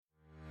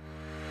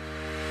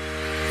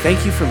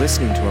Thank you for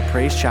listening to a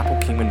Praise Chapel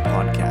Kingman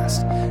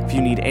podcast. If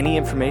you need any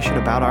information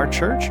about our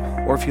church,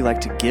 or if you like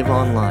to give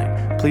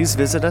online, please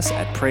visit us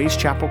at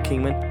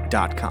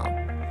praisechapelkingman.com.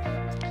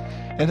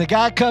 And the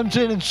guy comes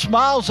in and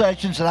smiles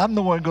at you and says, I'm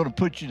the one going to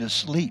put you to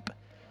sleep.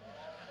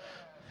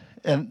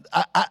 And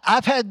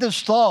I've had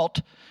this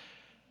thought,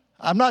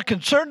 I'm not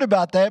concerned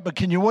about that, but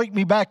can you wake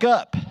me back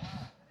up?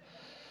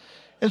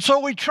 And so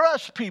we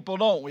trust people,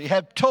 don't we?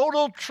 Have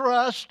total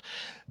trust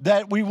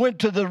that we went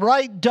to the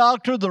right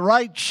doctor, the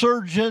right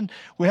surgeon.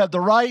 We have the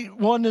right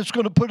one that's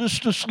going to put us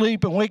to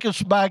sleep and wake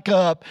us back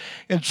up.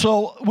 And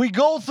so we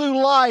go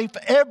through life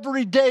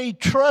every day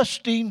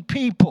trusting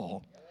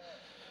people.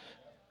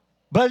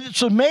 But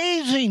it's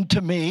amazing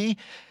to me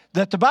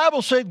that the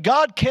Bible said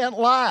God can't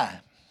lie.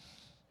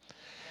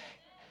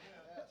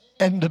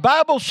 And the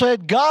Bible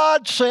said,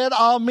 God said,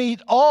 I'll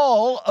meet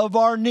all of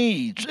our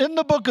needs. In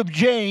the book of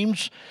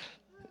James,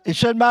 it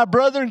said, my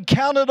brethren,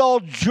 count it all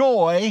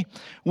joy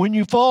when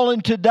you fall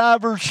into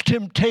diverse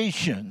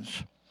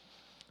temptations.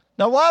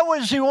 Now, why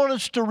does he want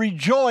us to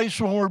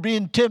rejoice when we're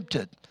being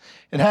tempted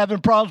and having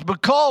problems?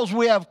 Because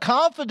we have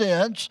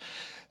confidence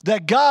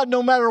that God,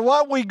 no matter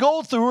what we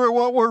go through or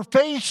what we're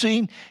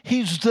facing,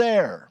 he's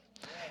there.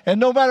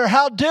 And no matter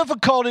how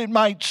difficult it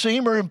might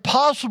seem or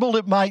impossible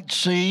it might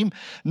seem,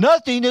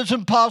 nothing is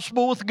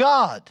impossible with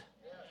God.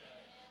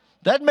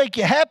 That'd make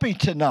you happy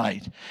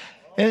tonight.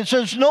 And it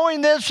says, knowing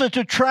this, that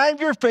the trying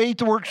of your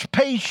faith works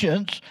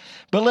patience,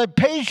 but let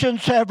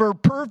patience have her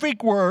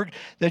perfect work,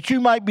 that you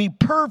might be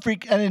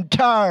perfect and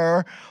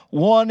entire,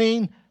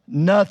 wanting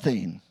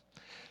nothing.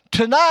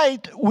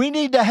 Tonight, we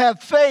need to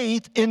have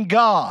faith in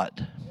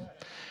God.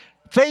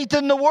 Faith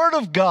in the Word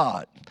of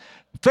God.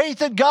 Faith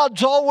that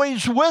God's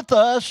always with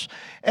us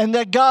and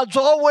that God's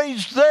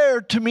always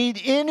there to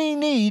meet any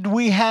need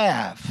we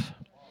have.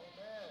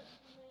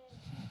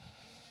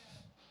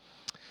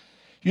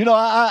 You know,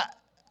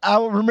 I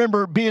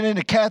remember being in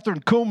a Catherine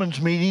Kuhlman's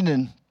meeting,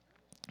 and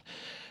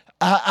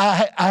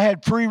I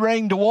had free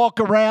reign to walk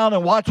around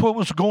and watch what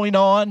was going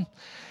on.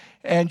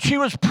 And she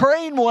was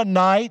praying one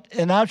night,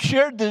 and I've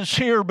shared this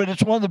here, but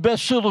it's one of the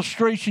best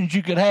illustrations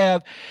you could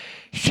have.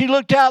 She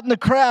looked out in the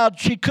crowd.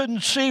 She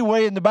couldn't see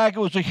way in the back. It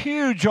was a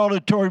huge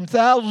auditorium,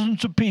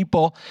 thousands of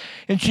people.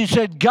 And she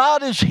said,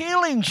 God is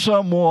healing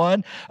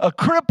someone, a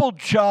crippled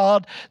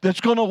child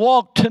that's going to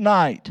walk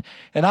tonight.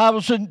 And I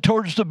was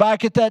towards the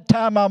back at that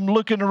time. I'm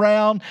looking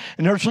around,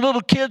 and there's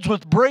little kids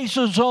with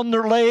braces on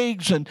their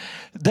legs, and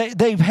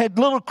they've had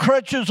little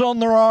crutches on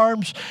their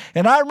arms.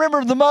 And I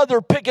remember the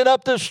mother picking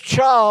up this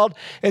child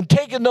and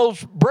taking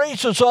those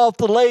braces off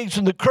the legs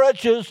and the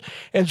crutches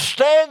and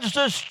stands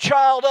this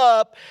child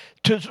up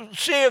to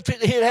see if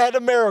he had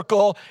a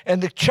miracle,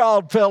 and the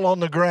child fell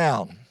on the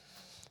ground.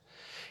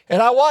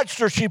 And I watched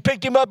her. She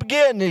picked him up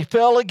again, and he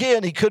fell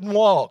again. He couldn't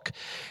walk.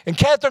 And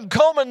Catherine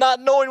Kuhlman, not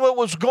knowing what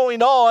was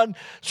going on,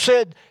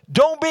 said,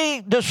 don't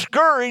be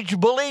discouraged,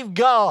 believe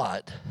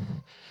God.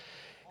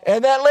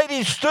 And that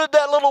lady stood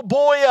that little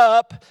boy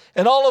up,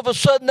 and all of a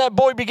sudden that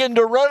boy began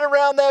to run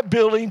around that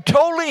building,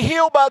 totally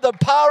healed by the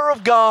power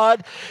of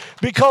God,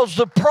 because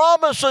the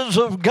promises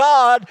of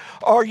God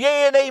are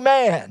yea and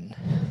amen.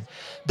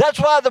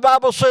 That's why the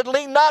Bible said,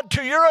 lean not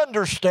to your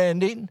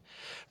understanding,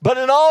 but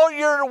in all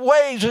your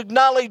ways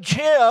acknowledge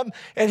him,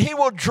 and he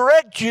will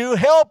direct you,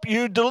 help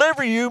you,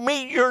 deliver you,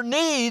 meet your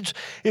needs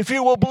if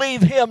you will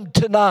believe him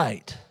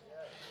tonight.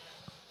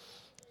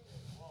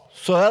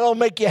 So that'll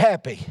make you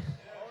happy.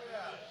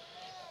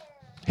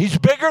 He's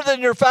bigger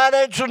than your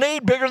financial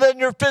need, bigger than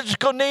your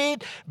physical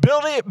need,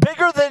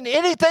 bigger than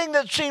anything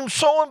that seems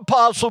so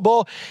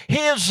impossible. He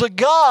is the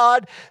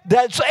God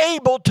that's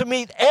able to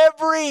meet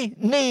every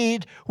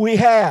need we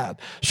have.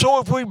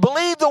 So if we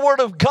believe the Word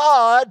of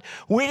God,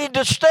 we need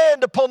to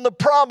stand upon the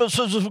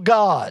promises of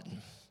God.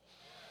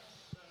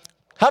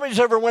 How many's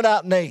ever went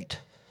out and ate?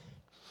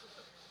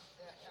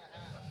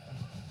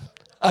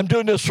 I'm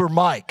doing this for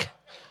Mike.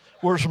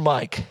 Where's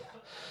Mike?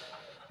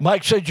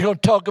 Mike said, you're going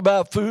to talk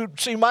about food.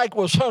 See, Mike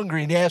was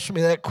hungry, and he asked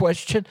me that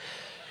question.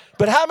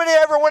 But how many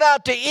ever went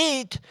out to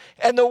eat,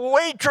 and the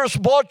waitress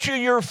bought you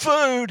your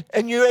food,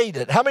 and you ate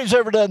it? How many's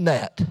ever done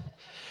that?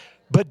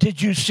 But did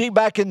you see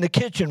back in the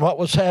kitchen what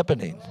was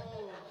happening?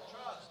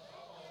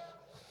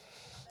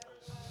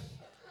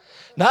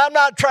 Now, I'm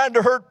not trying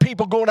to hurt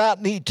people going out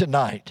and eat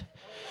tonight,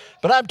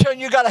 but I'm telling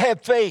you, you got to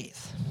have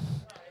faith.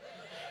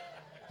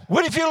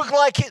 What if you look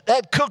like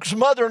that cook's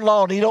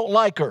mother-in-law and you don't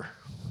like her?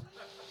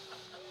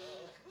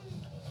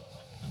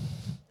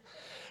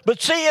 But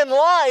see, in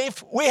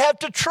life, we have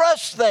to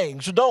trust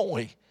things, don't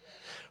we?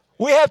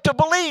 We have to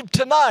believe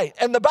tonight.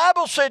 And the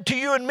Bible said to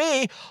you and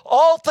me,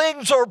 all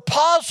things are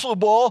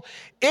possible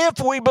if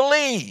we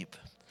believe.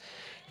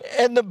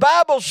 And the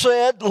Bible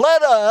said,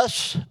 let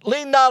us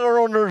lean not on our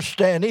own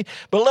understanding,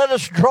 but let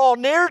us draw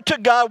near to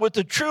God with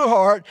a true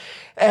heart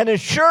and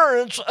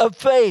assurance of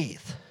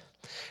faith.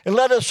 And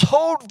let us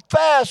hold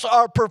fast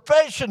our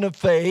profession of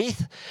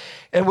faith.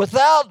 and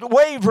without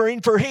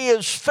wavering, for he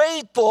is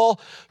faithful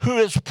who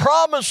has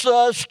promised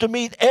us to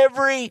meet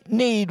every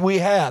need we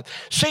have.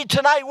 See,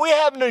 tonight we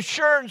have an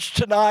assurance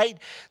tonight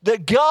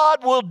that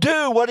God will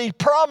do what he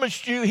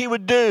promised you he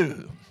would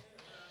do.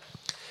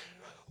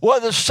 One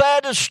of the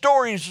saddest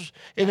stories,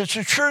 and it's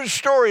a true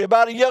story,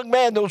 about a young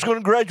man that was going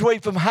to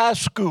graduate from high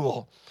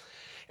school.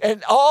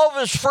 And all of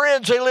his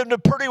friends, they lived in a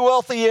pretty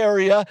wealthy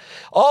area.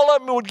 All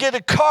of them would get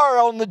a car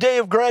on the day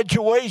of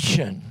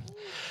graduation.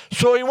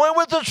 So he went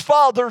with his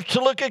father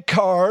to look at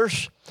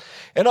cars.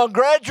 And on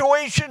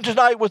graduation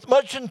tonight, with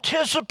much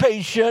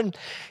anticipation,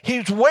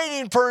 he's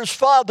waiting for his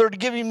father to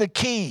give him the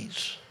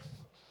keys.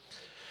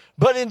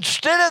 But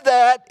instead of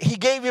that, he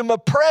gave him a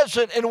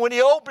present. And when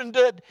he opened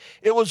it,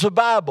 it was a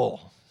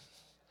Bible.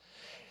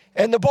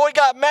 And the boy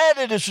got mad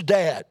at his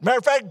dad. Matter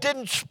of fact,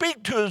 didn't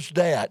speak to his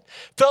dad.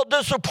 Felt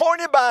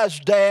disappointed by his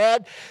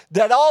dad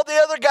that all the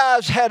other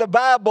guys had a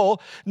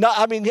Bible.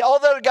 All the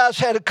other guys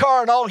had a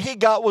car and all he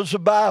got was a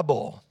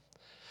Bible.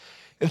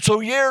 And so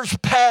years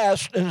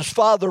passed and his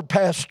father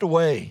passed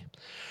away.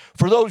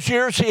 For those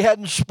years, he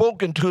hadn't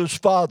spoken to his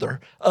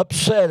father,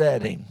 upset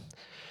at him.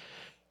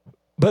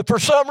 But for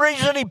some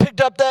reason, he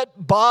picked up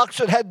that box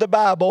that had the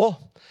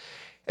Bible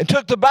and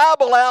took the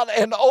Bible out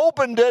and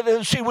opened it. And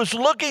as he was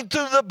looking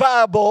through the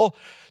Bible,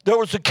 there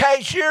was a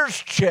cashier's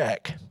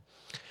check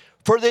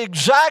for the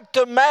exact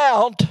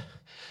amount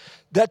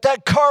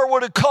that car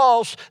would have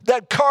cost.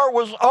 That car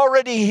was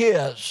already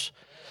his.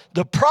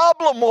 The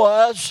problem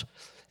was,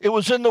 it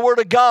was in the Word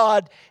of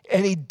God,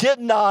 and he did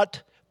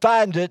not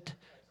find it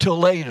till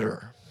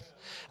later.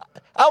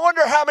 I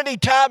wonder how many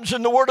times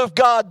in the Word of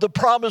God the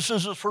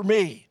promises are for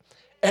me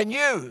and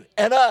you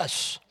and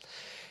us.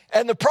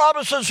 And the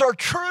promises are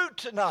true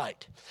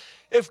tonight.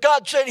 If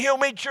God said he'll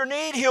meet your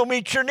need, he'll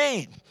meet your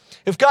need.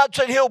 If God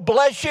said he'll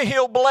bless you,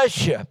 he'll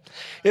bless you.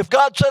 If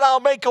God said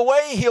I'll make a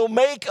way, he'll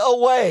make a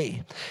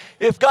way.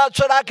 If God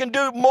said I can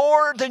do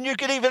more than you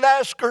could even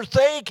ask or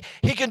think,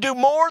 he can do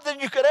more than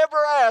you could ever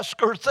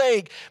ask or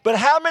think. But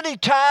how many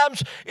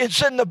times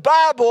it's in the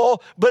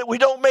Bible, but we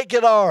don't make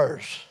it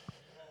ours?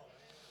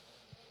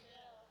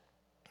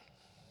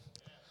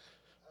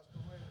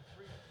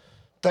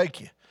 Thank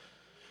you.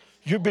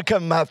 You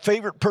become my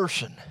favorite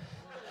person.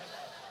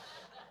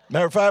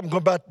 Matter of fact, I'm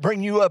about to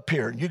bring you up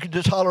here, and you can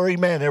just holler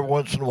amen every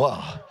once in a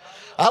while.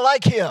 I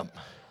like him.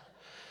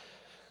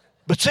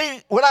 But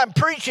see, when I'm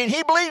preaching,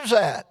 he believes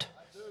that.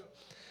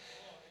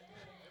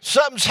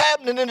 Something's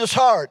happening in his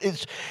heart.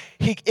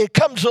 It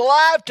comes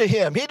alive to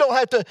him. He don't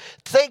have to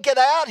think it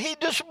out. He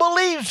just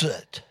believes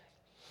it.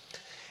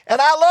 And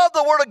I love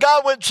the Word of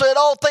God when it said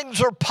all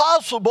things are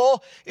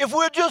possible if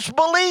we'll just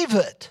believe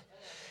it.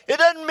 It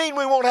doesn't mean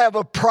we won't have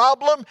a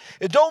problem.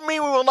 It don't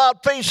mean we will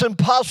not face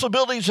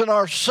impossibilities in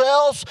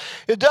ourselves.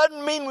 It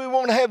doesn't mean we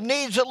won't have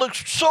needs that look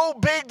so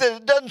big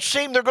that it doesn't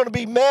seem they're going to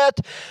be met.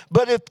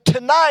 But if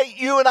tonight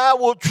you and I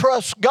will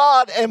trust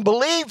God and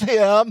believe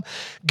him,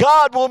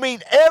 God will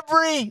meet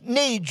every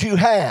need you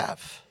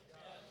have.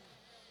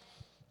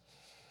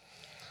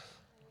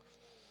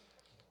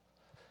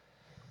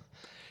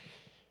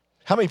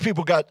 How many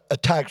people got a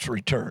tax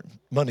return,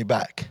 money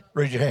back?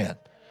 Raise your hand.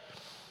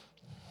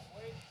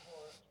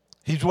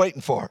 He's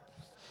waiting for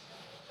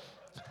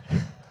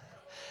it.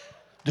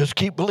 Just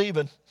keep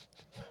believing.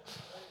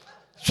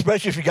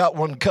 Especially if you got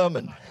one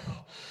coming.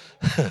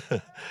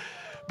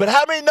 But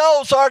how many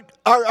knows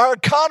our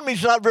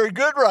economy's not very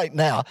good right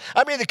now?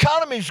 I mean, the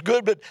economy's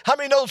good, but how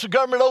many knows the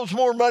government owes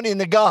more money than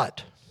they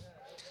got?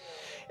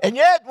 And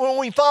yet, when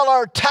we file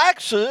our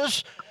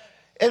taxes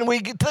and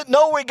we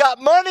know we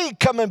got money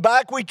coming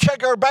back, we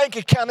check our bank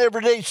account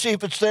every day to see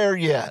if it's there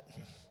yet.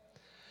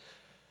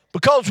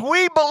 Because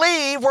we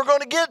believe we're going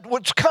to get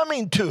what's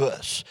coming to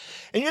us.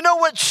 And you know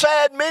what's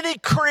sad? Many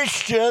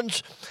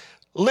Christians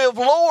live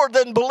lower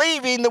than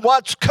believing that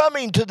what's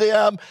coming to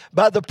them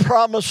by the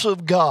promise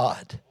of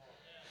God.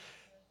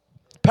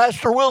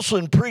 Pastor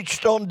Wilson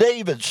preached on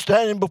David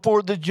standing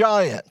before the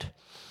giant.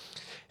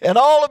 And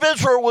all of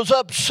Israel was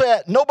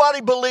upset. Nobody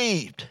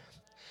believed.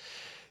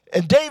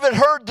 And David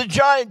heard the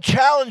giant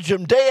challenge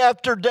him day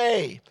after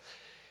day.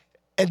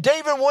 And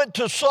David went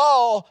to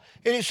Saul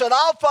and he said,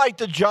 I'll fight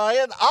the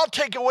giant. I'll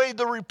take away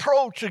the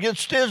reproach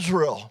against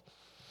Israel.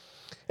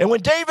 And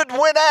when David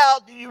went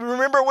out, you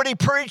remember when he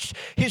preached,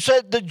 he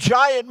said the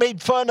giant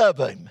made fun of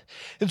him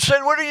and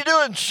said, what are you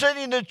doing,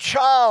 sending a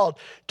child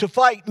to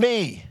fight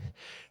me?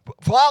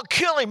 Well, I'll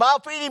kill him. I'll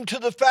feed him to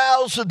the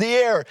fowls of the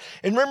air.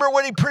 And remember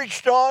when he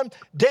preached on?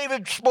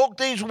 David spoke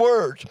these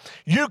words.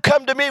 You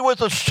come to me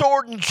with a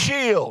sword and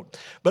shield,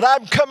 but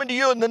I'm coming to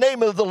you in the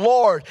name of the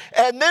Lord.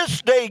 And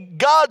this day,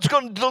 God's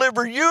going to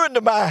deliver you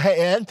into my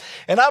hand,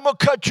 and I'm going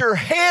to cut your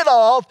head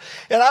off,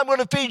 and I'm going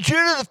to feed you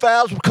to the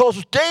fowls,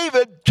 because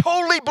David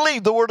totally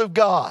believed the word of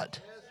God.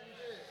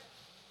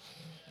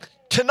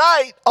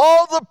 Tonight,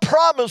 all the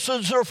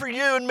promises are for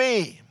you and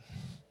me.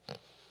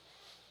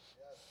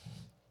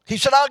 He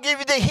said, I'll give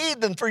you the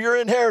heathen for your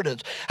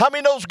inheritance. How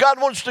many knows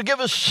God wants to give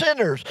us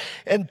sinners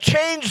and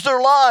change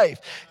their life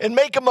and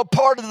make them a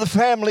part of the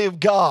family of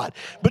God?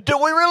 But do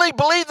we really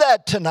believe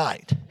that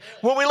tonight?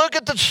 When we look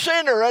at the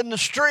sinner in the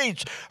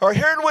streets or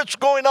hearing what's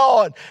going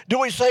on, do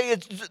we say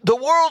the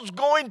world's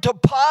going to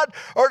pot,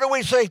 or do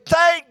we say,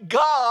 thank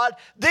God,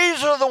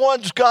 these are the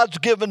ones God's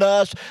given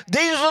us.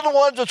 These are the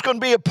ones that's going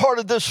to be a part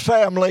of this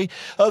family,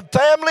 a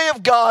family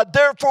of God,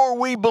 therefore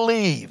we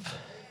believe.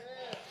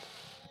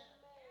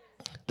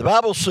 The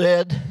Bible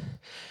said,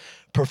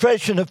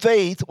 profession of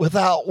faith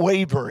without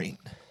wavering.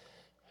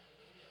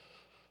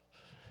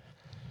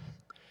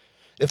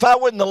 If I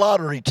win the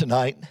lottery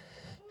tonight,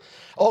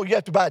 oh, you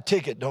have to buy a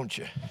ticket, don't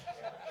you?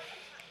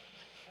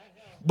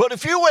 But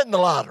if you win the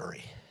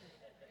lottery,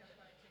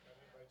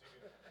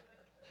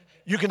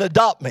 you can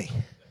adopt me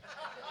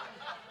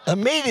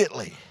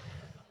immediately.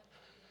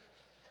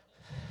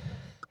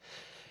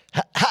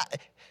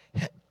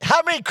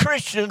 How many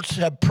Christians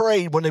have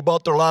prayed when they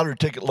bought their lottery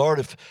ticket, Lord,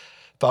 if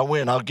I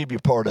win, I'll give you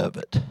part of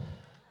it?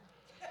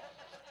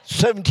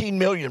 17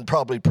 million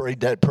probably prayed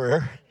that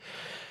prayer.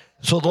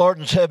 So the Lord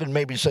in heaven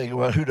may be saying,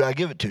 well, who do I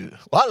give it to?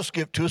 Well, I'll just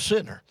give it to a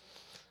sinner.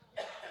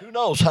 Who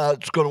knows how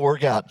it's going to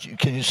work out?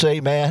 Can you say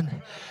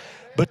amen?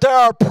 But there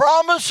are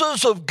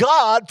promises of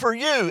God for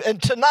you.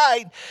 And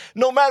tonight,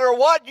 no matter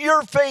what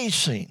you're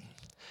facing,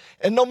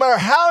 and no matter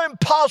how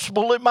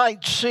impossible it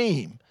might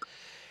seem,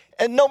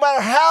 and no matter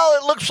how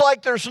it looks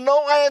like there's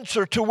no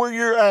answer to where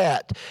you're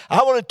at,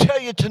 I want to tell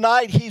you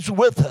tonight, He's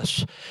with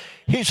us.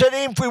 He said,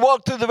 even if we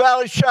walk through the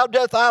valley of the shadow of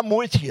death, I'm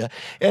with you.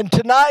 And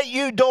tonight,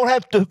 you don't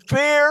have to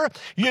fear.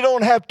 You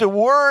don't have to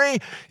worry.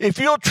 If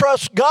you'll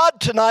trust God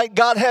tonight,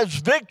 God has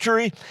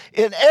victory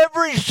in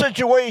every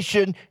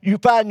situation you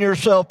find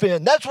yourself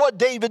in. That's what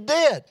David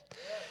did.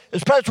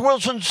 As Pastor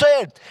Wilson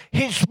said,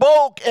 he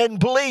spoke and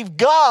believed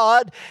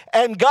God,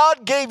 and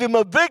God gave him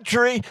a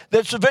victory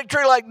that's a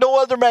victory like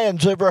no other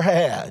man's ever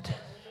had.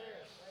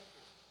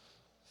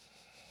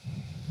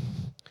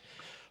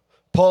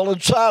 Paul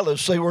and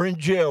Silas, they were in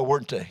jail,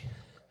 weren't they?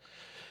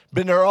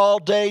 Been there all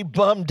day,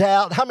 bummed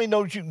out. How many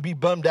knows you can be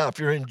bummed out if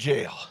you're in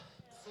jail?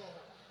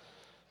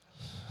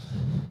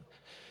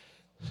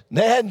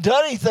 They hadn't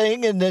done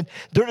anything, and then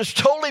they're just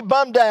totally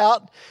bummed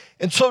out.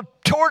 And so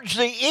towards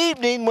the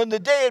evening, when the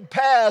day had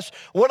passed,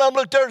 one of them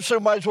looked there and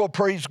said, might as well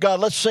praise God.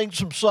 Let's sing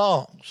some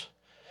songs.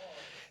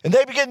 And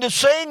they began to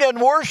sing and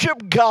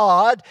worship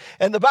God.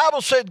 And the Bible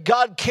said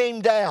God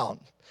came down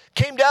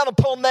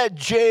upon that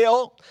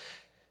jail.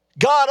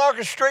 God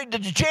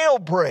orchestrated the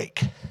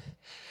jailbreak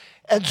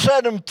and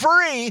set them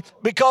free,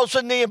 because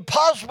in the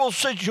impossible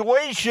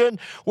situation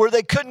where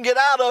they couldn't get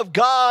out of,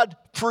 God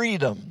freed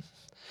them.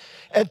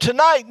 And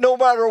tonight, no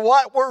matter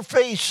what we're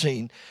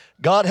facing,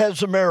 God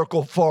has a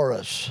miracle for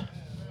us.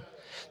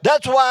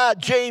 That's why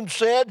James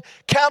said,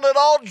 count it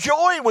all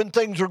joy when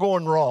things are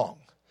going wrong,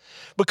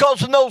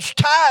 because in those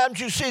times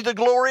you see the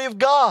glory of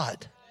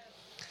God.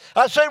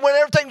 I said when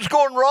everything's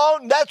going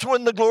wrong, that's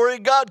when the glory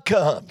of God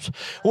comes.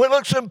 When it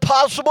looks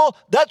impossible,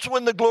 that's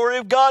when the glory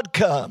of God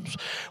comes.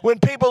 When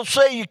people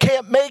say you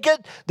can't make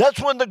it, that's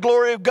when the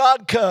glory of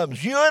God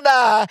comes. You and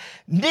I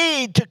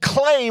need to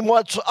claim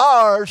what's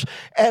ours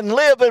and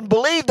live and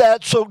believe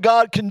that, so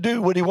God can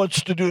do what He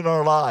wants to do in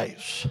our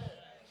lives.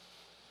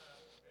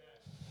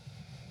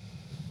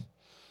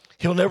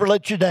 He'll never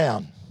let you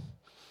down.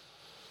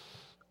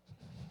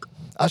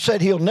 I said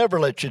He'll never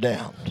let you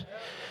down.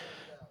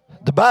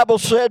 The Bible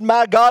said,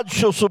 my God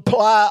shall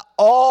supply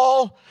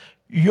all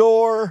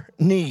your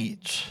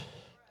needs.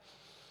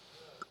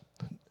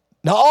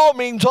 Now, all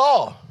means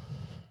all.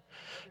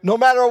 No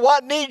matter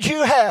what needs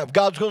you have,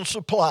 God's going to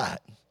supply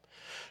it.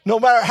 No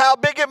matter how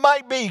big it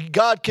might be,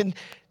 God can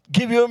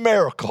give you a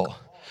miracle.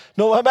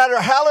 No matter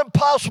how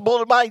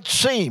impossible it might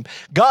seem,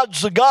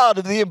 God's the God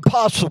of the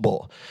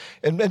impossible.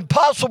 And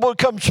impossible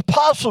becomes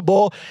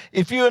possible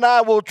if you and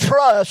I will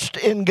trust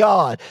in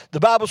God. The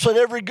Bible said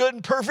every good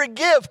and perfect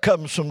gift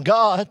comes from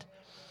God.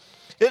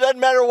 It doesn't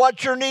matter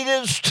what your need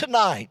is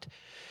tonight.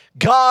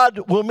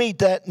 God will meet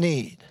that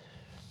need.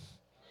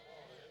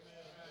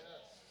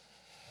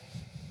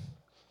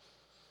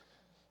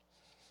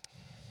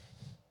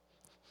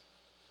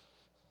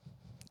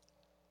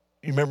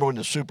 You remember when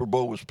the Super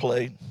Bowl was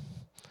played?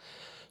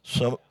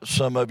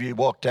 Some of you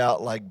walked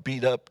out like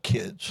beat up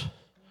kids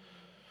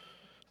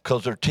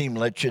because their team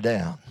let you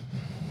down.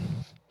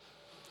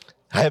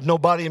 I have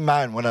nobody in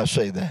mind when I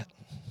say that.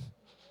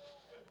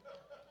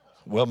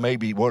 Well,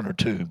 maybe one or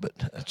two, but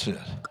that's it.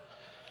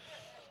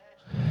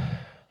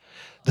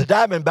 The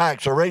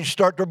Diamondbacks are ready to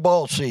start their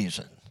ball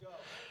season.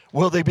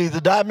 Will they be the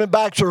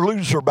Diamondbacks or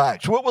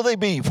loserbacks? What will they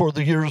be before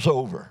the year's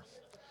over?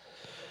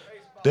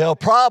 They'll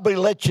probably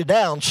let you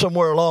down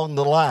somewhere along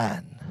the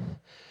line.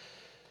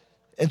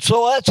 And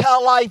so that's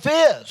how life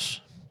is.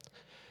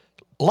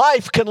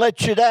 Life can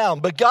let you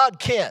down, but God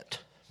can't.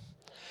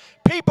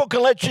 People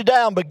can let you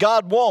down, but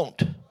God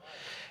won't.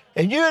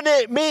 And you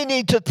and me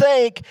need to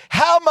think,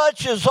 how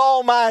much is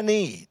all my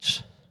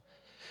needs?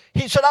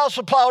 He said, I'll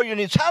supply all your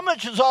needs. How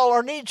much is all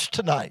our needs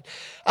tonight?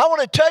 I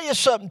want to tell you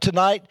something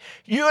tonight.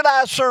 You and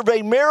I serve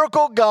a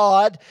miracle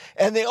God,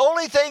 and the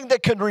only thing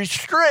that can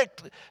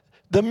restrict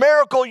the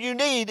miracle you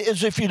need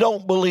is if you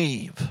don't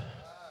believe.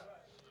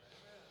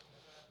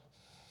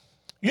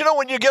 You know,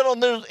 when you get on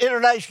those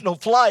international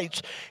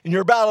flights and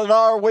you're about an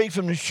hour away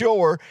from the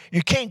shore,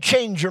 you can't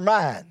change your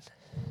mind.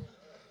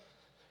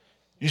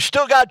 You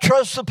still got to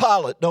trust the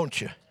pilot, don't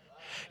you?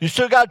 You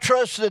still got to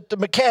trust that the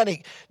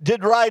mechanic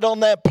did right on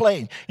that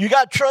plane. You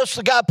got to trust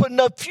the guy put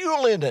enough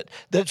fuel in it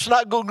that it's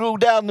not going to go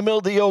down the middle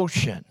of the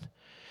ocean.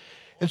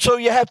 And so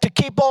you have to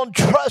keep on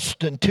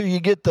trusting till you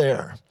get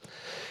there.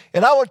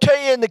 And I will tell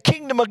you, in the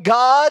kingdom of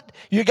God,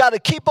 you got to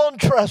keep on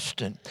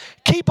trusting.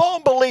 Keep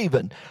on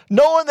believing,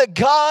 knowing that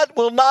God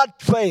will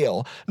not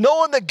fail,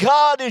 knowing that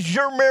God is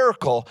your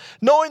miracle,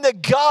 knowing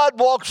that God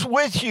walks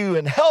with you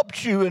and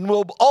helps you and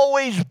will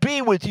always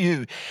be with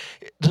you.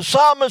 The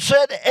psalmist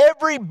said,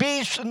 every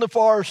beast in the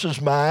forest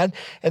is mine,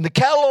 and the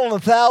cattle on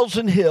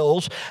 1,000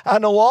 hills. I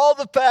know all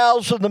the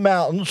fowls of the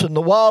mountains, and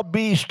the wild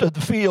beasts of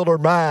the field are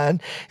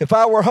mine. If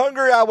I were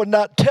hungry, I would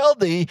not tell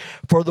thee,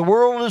 for the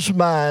world is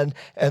mine,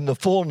 and the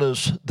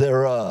fullness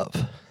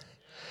thereof.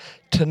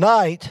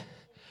 Tonight,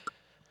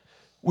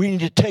 we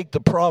need to take the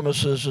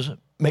promises and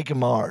make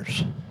them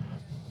ours.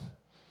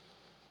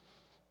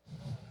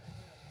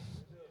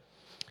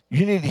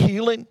 You need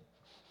healing?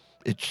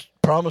 It's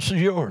promises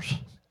yours.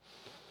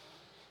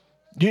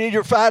 You need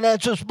your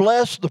finances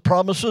blessed? The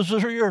promises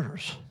are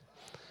yours.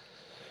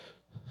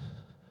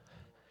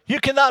 You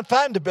cannot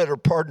find a better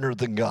partner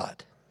than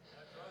God.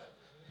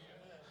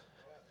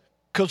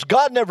 Because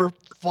God never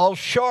falls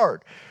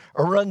short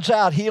or runs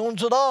out. He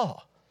owns it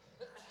all.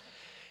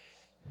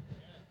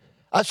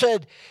 I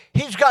said,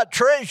 he's got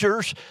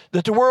treasures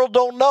that the world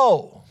don't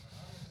know.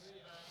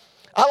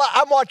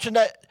 I'm watching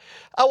that.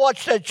 I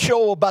watched that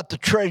show about the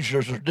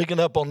treasures they're digging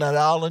up on that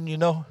island, you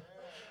know.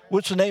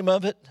 What's the name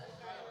of it?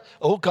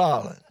 Oak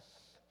Island.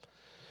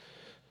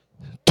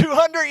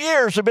 200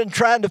 years have been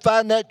trying to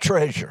find that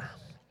treasure.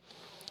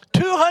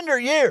 200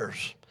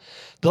 years.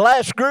 The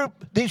last group,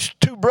 these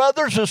two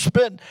brothers, have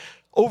spent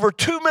over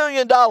 $2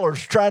 million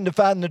trying to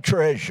find the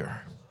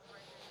treasure.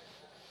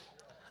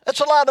 That's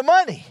a lot of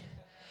money.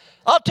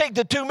 I'll take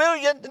the $2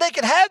 million, and they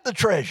can have the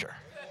treasure.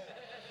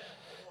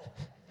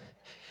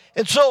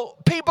 And so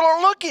people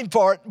are looking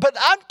for it. But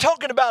I'm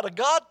talking about a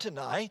God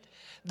tonight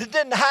that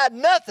didn't hide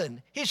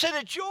nothing. He said,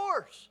 it's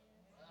yours.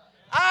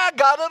 I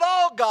got it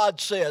all,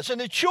 God says,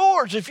 and it's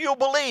yours if you'll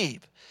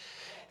believe.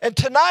 And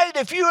tonight,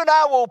 if you and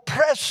I will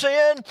press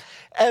in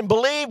and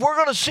believe, we're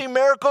going to see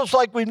miracles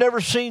like we've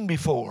never seen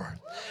before.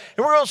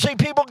 And we're going to see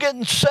people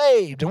getting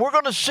saved. And we're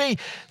going to see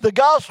the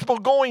gospel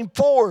going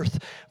forth.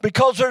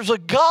 Because there's a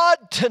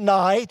God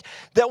tonight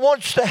that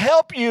wants to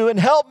help you and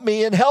help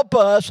me and help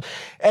us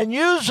and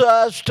use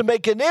us to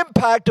make an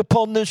impact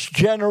upon this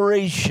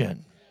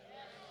generation.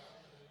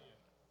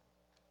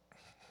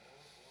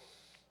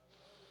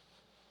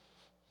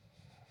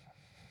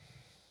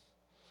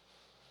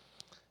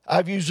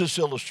 I've used this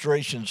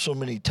illustration so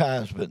many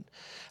times, but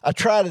I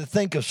try to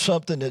think of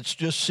something that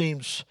just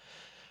seems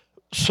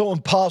so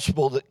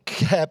impossible that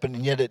happened,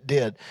 and yet it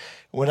did.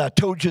 When I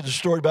told you the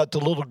story about the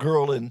little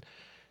girl in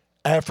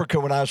Africa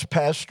when I was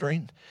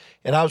pastoring,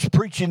 and I was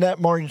preaching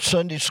that morning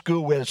Sunday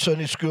school. We had a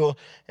Sunday school,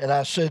 and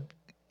I said,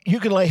 you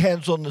can lay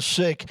hands on the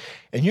sick,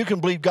 and you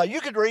can believe God.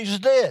 You can raise the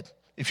dead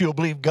if you'll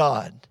believe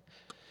God.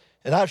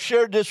 And I've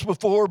shared this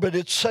before, but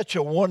it's such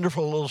a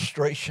wonderful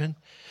illustration.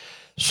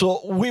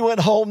 So we went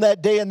home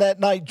that day and that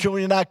night.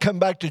 Joey and I come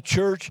back to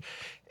church,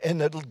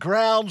 and the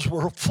grounds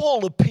were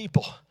full of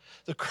people.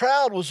 The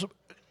crowd was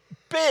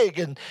big,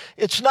 and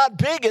it's not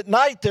big at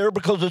night there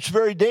because it's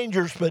very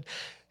dangerous, but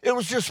it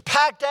was just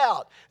packed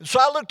out. And so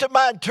I looked at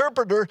my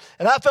interpreter,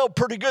 and I felt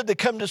pretty good to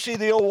come to see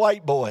the old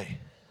white boy.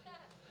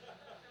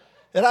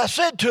 And I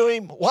said to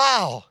him,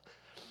 wow,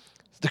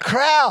 the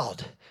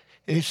crowd.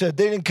 And he said,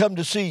 they didn't come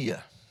to see you.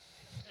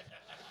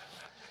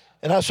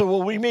 And I said, well,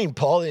 what do you mean,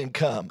 Paul? They didn't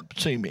come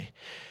see me.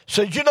 He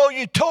said, you know,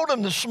 you told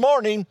them this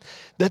morning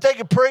that they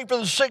could pray for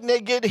the sick and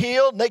they'd get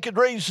healed and they could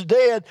raise the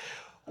dead.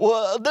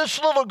 Well,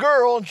 this little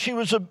girl, and she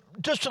was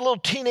just a little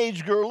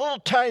teenage girl, a little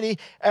tiny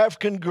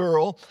African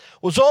girl,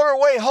 was on her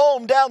way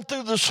home down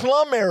through the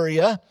slum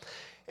area.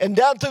 And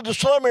down through the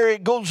slum area,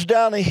 it goes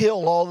down a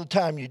hill all the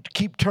time. You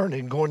keep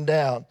turning, going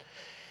down.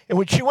 And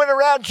when she went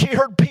around, she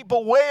heard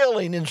people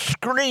wailing and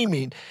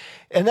screaming.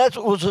 And that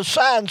was a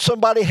sign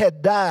somebody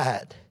had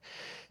died.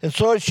 And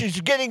so as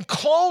she's getting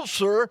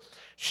closer,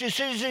 she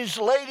sees these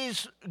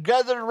ladies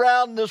gathered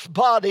around this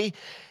body,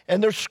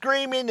 and they're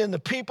screaming, and the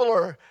people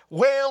are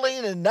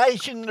wailing and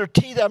gnashing their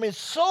teeth. I mean, it's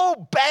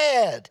so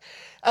bad.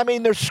 I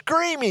mean, they're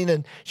screaming,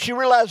 and she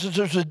realizes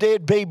there's a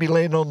dead baby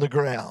laying on the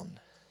ground.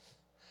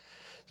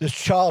 This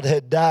child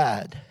had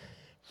died.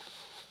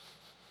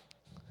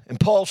 And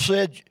Paul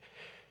said,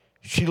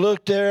 she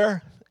looked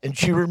there, and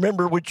she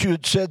remembered what you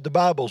had said the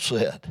Bible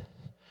said.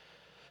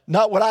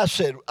 Not what I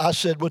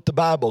said what the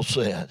Bible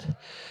said,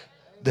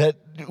 that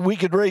we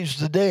could raise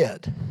the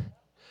dead.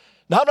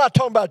 Now, I'm not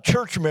talking about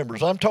church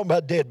members. I'm talking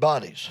about dead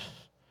bodies.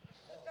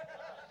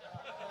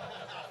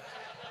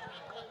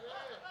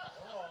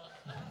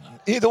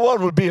 Either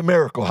one would be a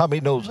miracle. How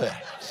many knows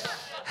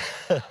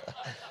that?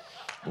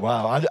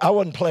 Wow, I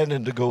wasn't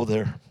planning to go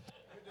there.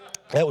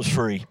 That was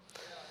free.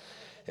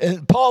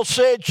 And Paul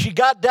said she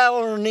got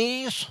down on her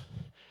knees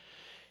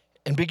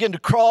and began to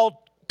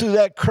crawl through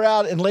that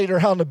crowd and laid her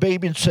hand on the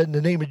baby and said, in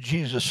the name of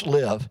Jesus,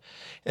 live.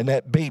 And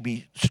that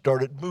baby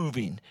started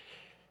moving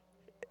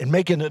and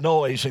making a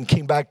noise and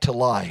came back to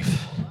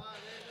life.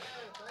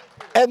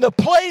 And the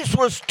place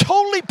was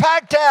totally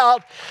packed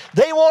out.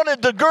 They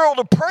wanted the girl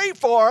to pray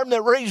for him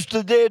that raised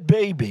the dead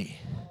baby.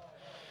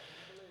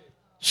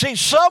 See,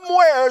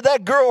 somewhere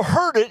that girl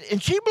heard it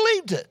and she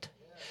believed it.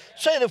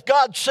 Saying if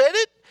God said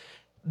it,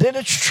 then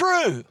it's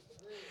true.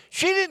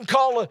 She didn't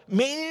call a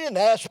meeting and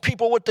ask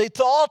people what they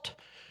thought.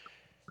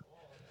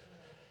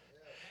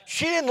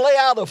 She didn't lay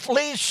out a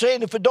fleece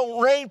saying if it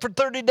don't rain for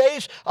 30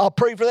 days, I'll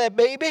pray for that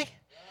baby.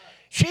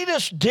 She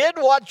just did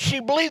what she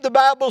believed the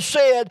Bible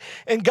said,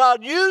 and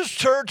God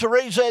used her to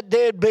raise that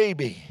dead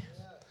baby.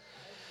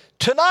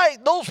 Tonight,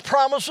 those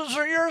promises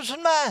are yours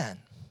and mine.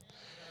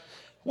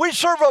 We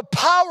serve a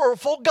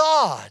powerful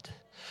God.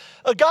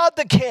 A God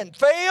that can't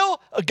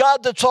fail, a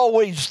God that's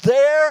always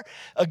there,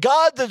 a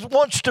God that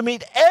wants to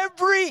meet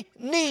every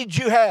need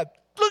you have.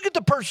 Look at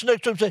the person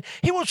next to him and say,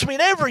 He wants to meet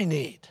every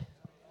need.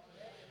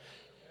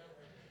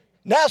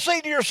 Now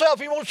say to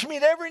yourself, He wants to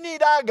meet every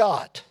need I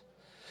got.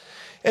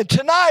 And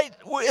tonight,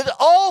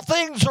 all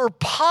things are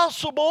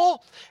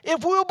possible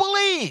if we'll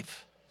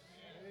believe.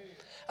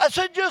 I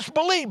said, just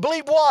believe.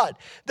 Believe what?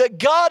 That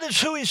God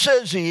is who He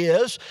says He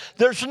is.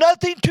 There's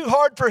nothing too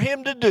hard for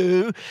Him to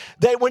do.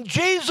 That when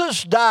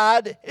Jesus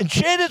died and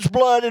shed His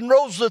blood and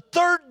rose the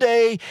third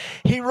day,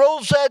 He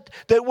rose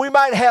that we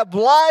might have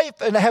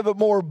life and have it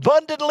more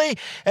abundantly,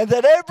 and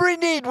that every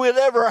need we'll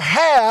ever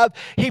have,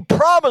 He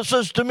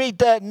promises to meet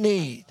that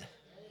need.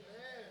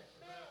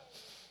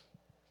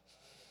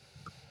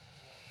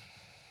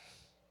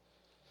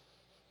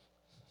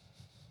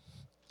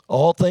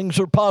 All things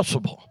are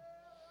possible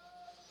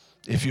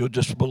if you'll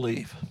just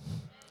believe.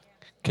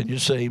 Can you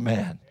say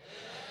amen?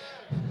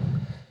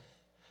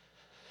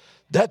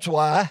 That's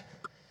why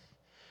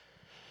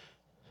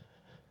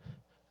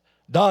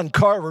Don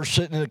Carver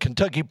sitting in a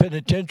Kentucky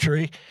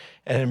penitentiary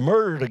and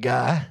murdered a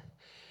guy,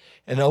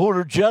 and an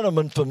older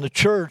gentleman from the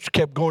church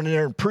kept going in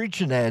there and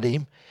preaching at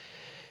him,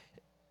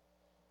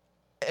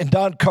 and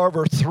Don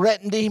Carver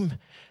threatened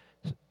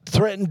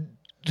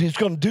he's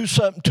going to do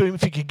something to him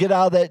if he could get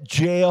out of that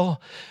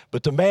jail.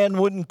 But the man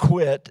wouldn't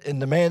quit.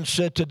 And the man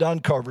said to Don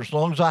Carver, as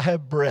long as I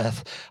have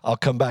breath, I'll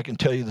come back and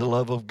tell you the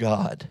love of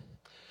God.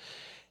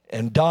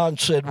 And Don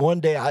said,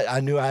 one day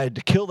I knew I had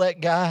to kill that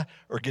guy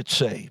or get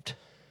saved.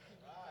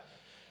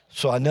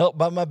 So I knelt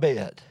by my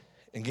bed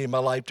and gave my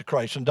life to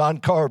Christ. And Don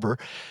Carver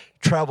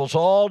travels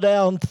all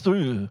down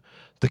through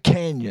the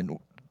canyon,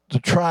 the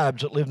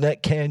tribes that live in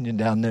that canyon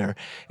down there,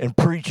 and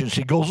preaches.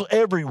 He goes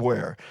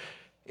everywhere.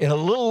 In a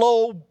little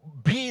old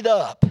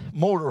beat-up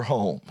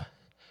motorhome,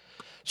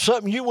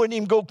 something you wouldn't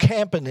even go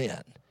camping in.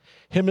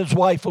 Him and his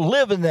wife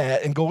live in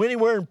that and go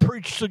anywhere and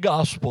preach the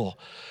gospel,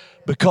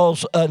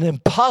 because an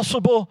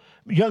impossible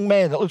young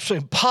man that looks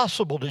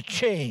impossible to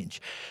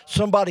change,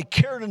 somebody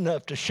cared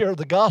enough to share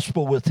the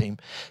gospel with him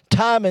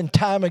time and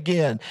time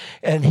again,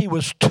 and he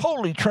was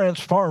totally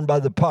transformed by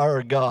the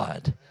power of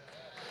God.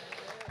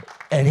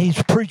 And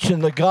he's preaching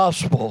the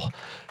gospel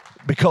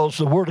because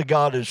the word of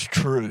God is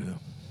true.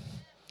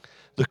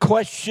 The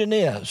question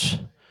is,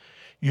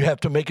 you have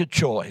to make a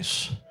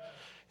choice.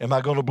 Am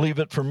I going to believe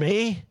it for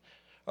me,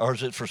 or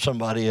is it for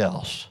somebody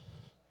else?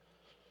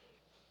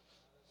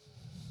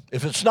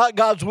 If it's not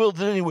God's will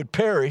that any would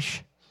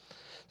perish,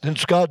 then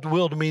it's God's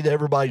will to meet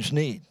everybody's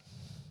need.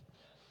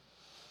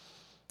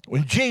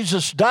 When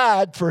Jesus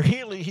died for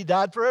healing, He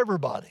died for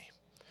everybody.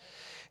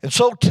 And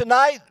so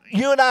tonight,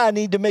 you and I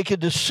need to make a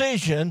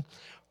decision.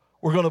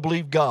 We're going to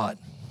believe God.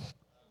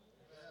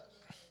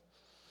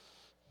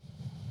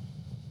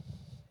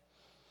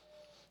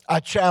 I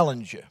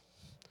challenge you,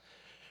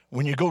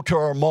 when you go to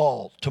our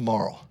mall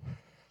tomorrow,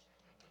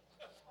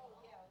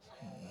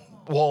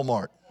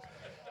 Walmart,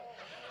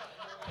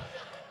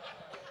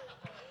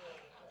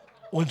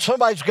 when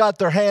somebody's got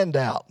their hand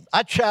out,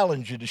 I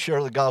challenge you to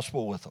share the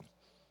gospel with them.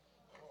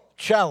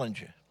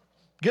 Challenge you.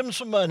 Give them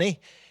some money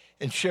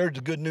and share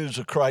the good news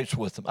of Christ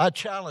with them. I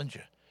challenge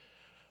you.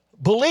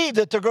 Believe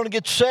that they're going to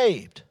get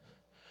saved.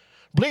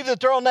 Believe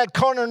that they're on that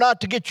corner not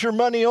to get your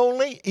money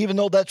only, even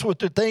though that's what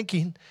they're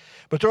thinking,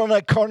 but they're on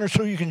that corner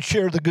so you can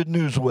share the good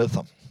news with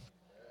them.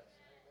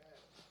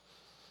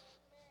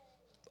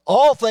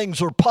 All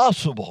things are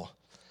possible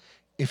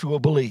if you will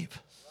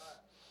believe.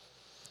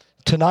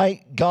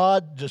 Tonight,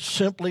 God just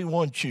simply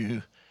wants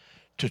you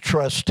to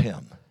trust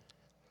Him.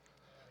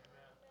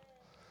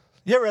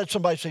 You ever had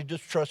somebody say,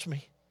 just trust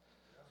me?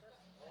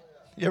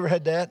 You ever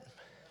had that?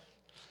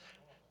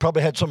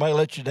 Probably had somebody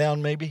let you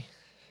down maybe.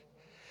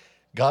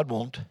 God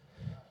won't.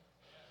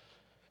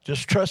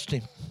 Just trust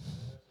Him.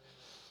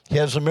 He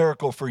has a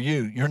miracle for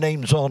you. Your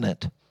name's on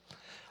it.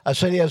 I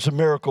said He has a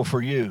miracle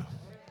for you.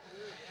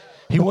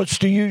 He wants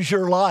to use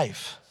your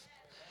life.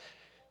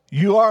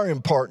 You are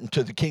important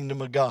to the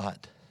kingdom of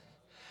God.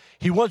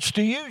 He wants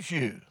to use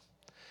you.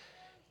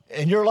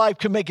 And your life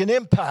can make an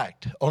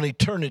impact on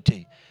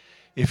eternity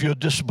if you'll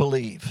just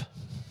believe.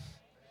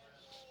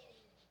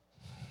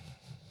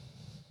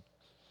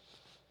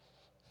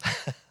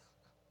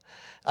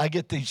 I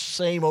get these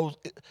same old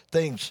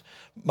things.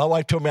 My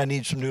wife told me I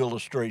need some new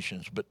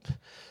illustrations, but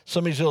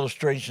some of these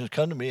illustrations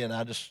come to me and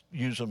I just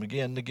use them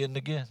again and again and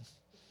again.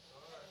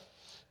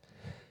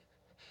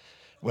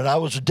 When I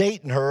was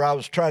dating her, I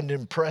was trying to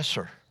impress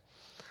her,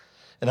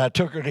 and I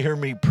took her to hear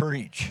me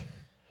preach.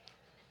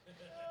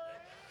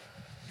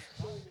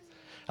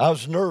 I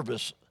was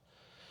nervous.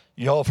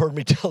 You all have heard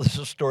me tell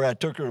this story. I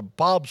took her to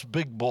Bob's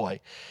Big Boy.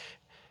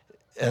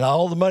 And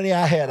all the money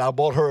I had, I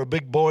bought her a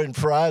Big Boy and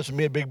fries, and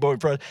me a Big Boy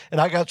and fries.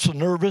 And I got so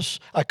nervous,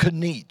 I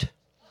couldn't eat.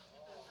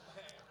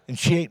 And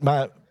she ate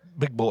my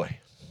Big Boy.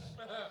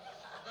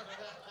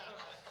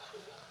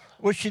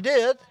 Well, she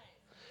did.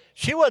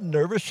 She wasn't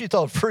nervous. She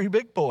thought, free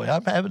Big Boy,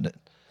 I'm having it.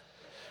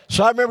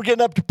 So I remember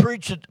getting up to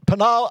preach at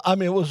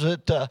it was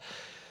at the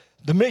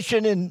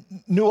mission in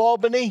New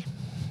Albany.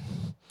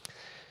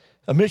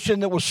 A mission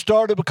that was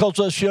started because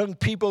us young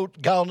people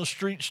got on the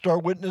street,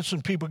 started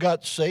witnessing, people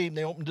got saved.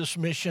 They opened this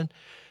mission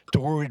to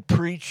where we'd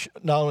preach,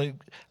 not only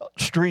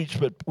streets,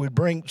 but we'd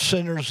bring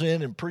sinners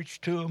in and preach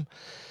to them.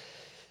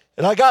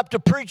 And I got up to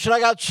preach, and I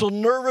got so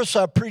nervous,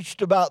 I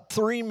preached about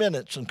 3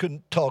 minutes and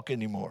couldn't talk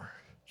anymore.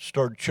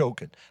 Started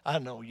choking. I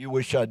know, you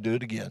wish I'd do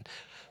it again,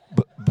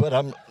 but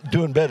I'm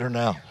doing better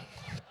now.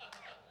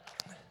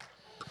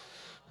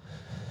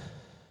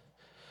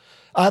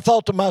 I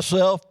thought to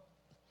myself,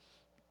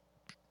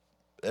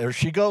 there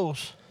she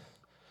goes.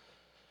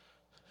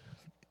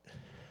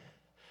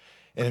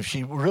 And if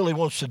she really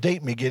wants to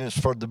date me again, it's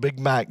for the Big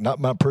Mac, not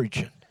my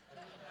preaching.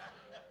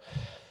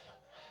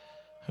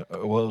 I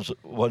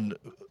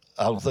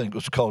don't think it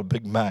was called a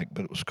Big Mac,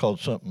 but it was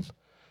called something.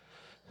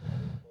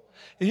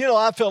 And you know,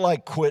 I felt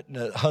like quitting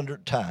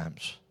 100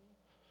 times.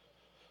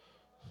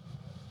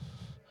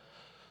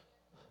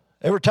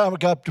 Every time I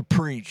got up to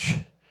preach,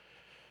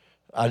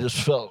 I just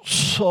felt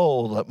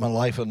so that my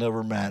life would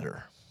never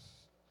matter.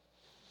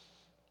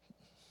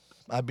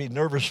 I'd be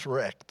nervous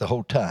wreck the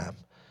whole time.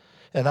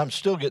 And I'm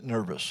still getting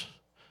nervous,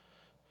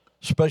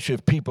 especially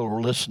if people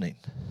are listening.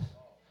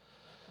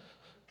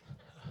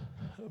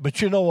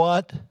 But you know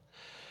what?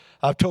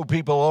 I've told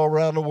people all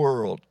around the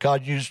world,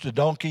 God used a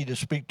donkey to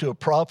speak to a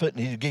prophet,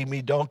 and He gave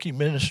me donkey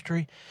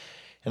ministry,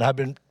 and I've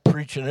been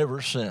preaching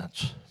ever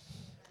since.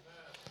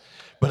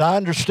 But I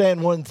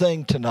understand one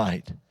thing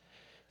tonight.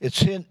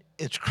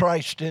 It's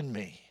Christ in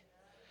me,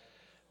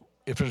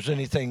 if there's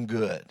anything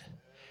good.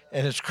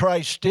 And it's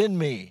Christ in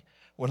me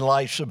when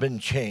lives have been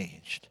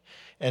changed.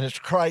 And it's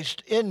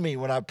Christ in me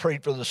when I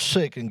prayed for the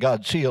sick and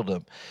God's healed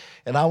them.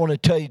 And I want to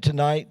tell you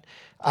tonight,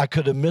 I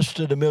could have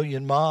missed it a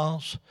million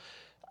miles.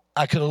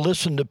 I could have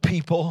listened to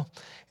people,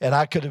 and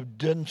I could have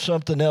done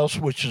something else,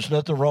 which is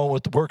nothing wrong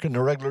with working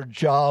a regular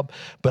job,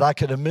 but I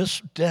could have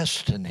missed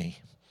destiny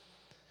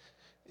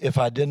if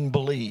I didn't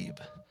believe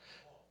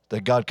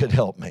that God could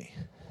help me.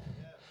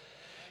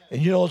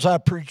 And you know, as I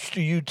preach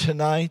to you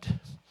tonight,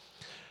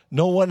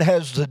 no one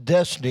has the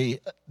destiny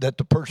that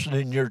the person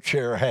in your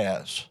chair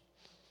has.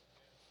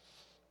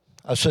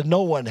 I said,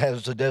 no one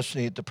has the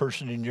destiny that the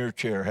person in your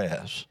chair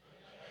has.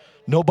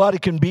 Nobody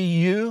can be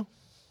you.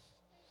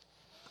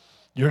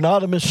 You're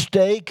not a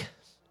mistake.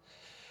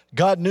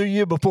 God knew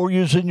you before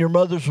you was in your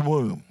mother's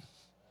womb.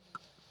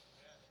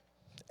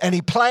 And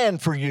He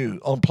planned for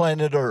you on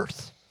planet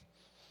Earth.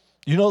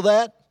 You know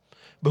that?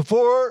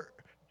 Before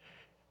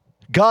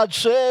God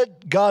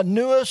said, God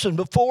knew us, and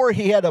before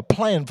He had a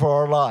plan for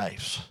our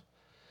lives.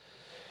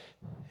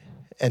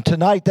 And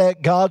tonight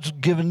that God's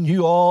given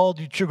you all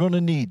that you're going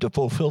to need to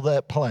fulfill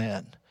that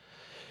plan.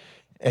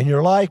 And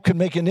your life can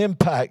make an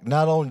impact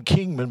not on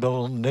Kingman, but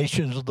on the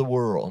nations of the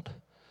world,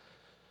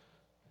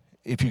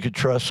 if you could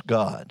trust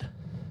God.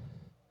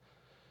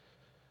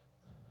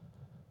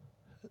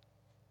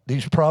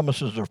 These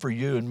promises are for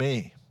you and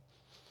me.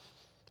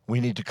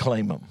 We need to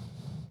claim them.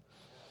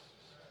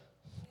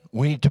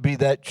 We need to be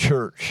that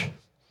church,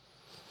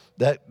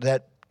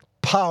 that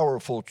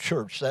powerful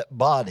church, that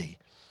body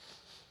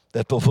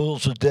that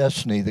fulfills the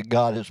destiny that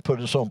God has put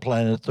us on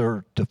planet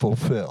Earth to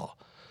fulfill.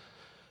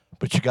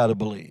 But you got to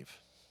believe.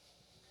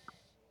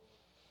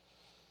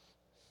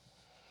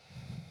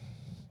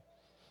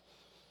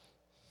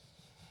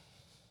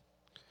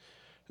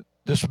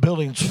 This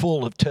building's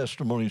full of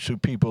testimonies who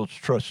people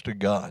trusted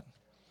God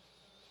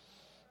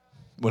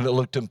when it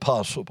looked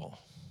impossible.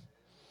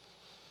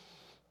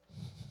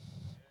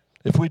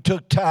 If we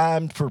took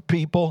time for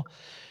people,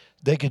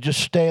 they could just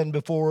stand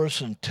before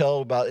us and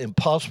tell about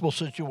impossible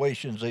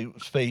situations they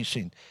was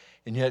facing,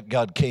 and yet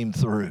God came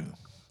through.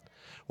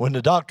 When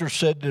the doctor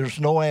said there's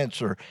no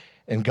answer,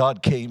 and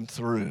God came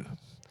through.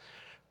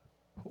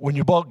 When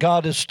you bought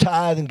God His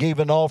tithe and gave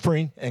an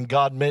offering, and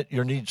God met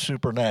your needs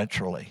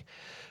supernaturally.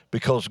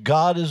 Because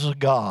God is a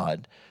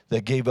God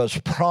that gave us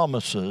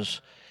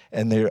promises,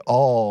 and they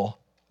all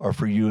are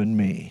for you and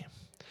me.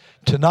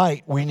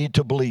 Tonight, we need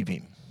to believe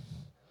him.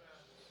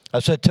 I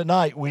said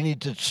tonight, we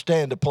need to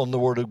stand upon the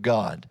word of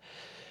God.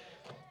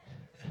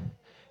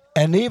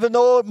 And even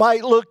though it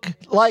might look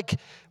like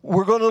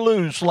we're going to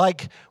lose,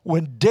 like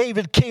when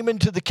David came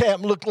into the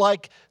camp, looked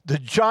like the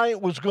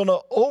giant was going to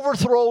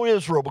overthrow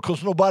Israel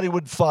because nobody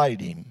would fight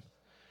him.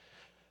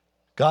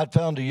 God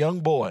found a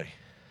young boy,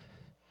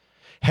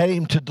 had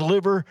him to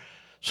deliver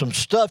some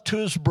stuff to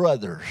his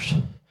brothers.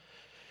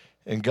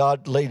 And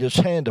God laid his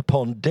hand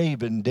upon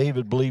David, and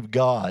David believed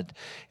God.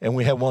 And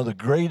we have one of the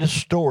greatest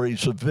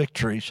stories of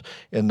victories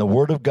in the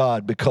Word of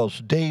God because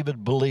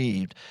David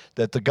believed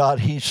that the God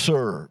he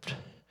served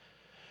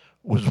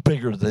was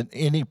bigger than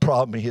any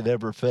problem he had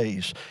ever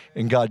faced,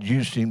 and God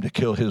used him to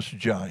kill his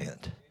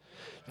giant.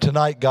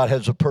 Tonight, God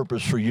has a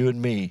purpose for you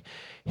and me.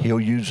 He'll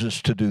use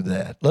us to do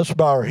that. Let's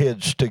bow our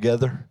heads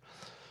together.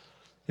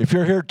 If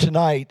you're here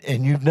tonight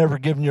and you've never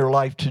given your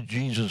life to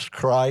Jesus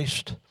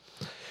Christ,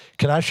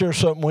 can I share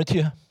something with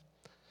you?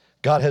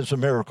 God has a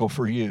miracle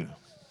for you.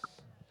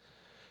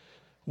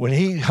 When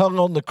he hung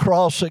on the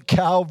cross at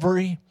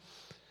Calvary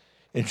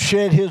and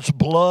shed his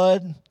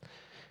blood,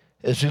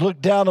 as he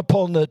looked down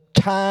upon the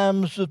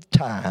times of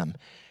time,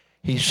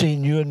 he's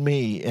seen you and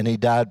me, and he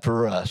died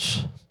for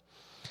us.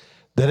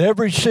 That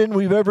every sin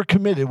we've ever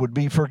committed would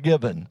be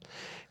forgiven,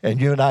 and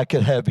you and I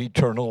could have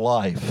eternal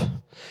life.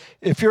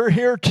 If you're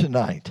here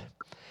tonight,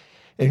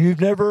 and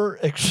you've never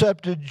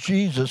accepted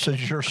Jesus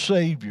as your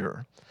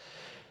Savior,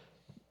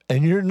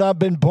 and you've not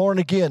been born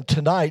again,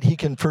 tonight he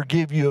can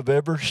forgive you of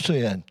every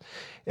sin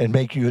and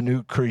make you a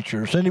new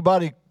creature. Does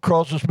anybody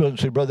cross this building and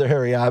say, Brother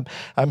Harry,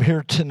 I'm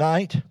here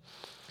tonight,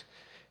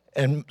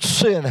 and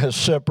sin has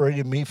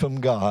separated me from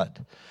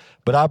God.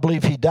 But I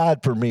believe he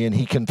died for me and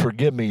he can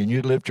forgive me. And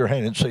you lift your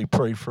hand and say,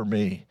 pray for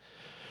me.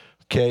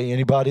 Okay,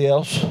 anybody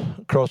else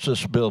across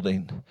this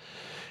building?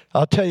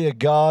 I'll tell you,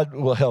 God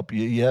will help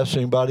you. Yes,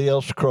 anybody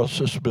else across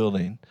this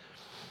building?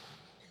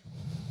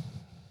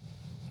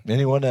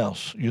 Anyone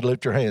else? You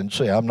lift your hand and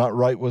say, I'm not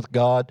right with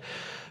God,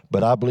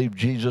 but I believe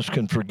Jesus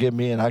can forgive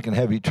me and I can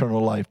have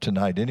eternal life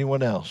tonight.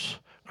 Anyone else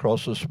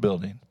across this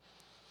building?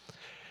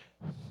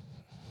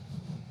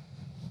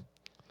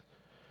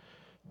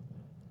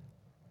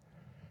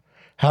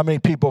 How many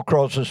people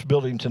across this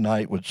building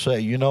tonight would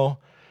say, you know,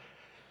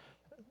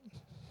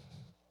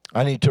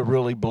 I need to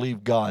really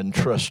believe God and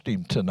trust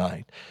him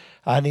tonight.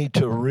 I need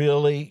to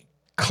really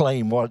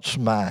claim what's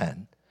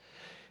mine.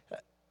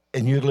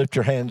 And you lift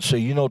your hand and say,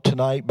 you know,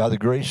 tonight, by the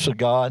grace of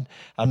God,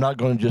 I'm not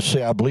going to just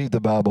say I believe the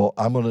Bible.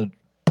 I'm going to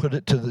put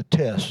it to the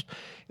test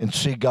and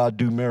see God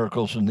do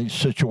miracles in these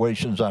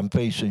situations I'm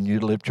facing. You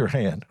lift your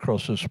hand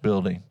across this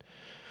building.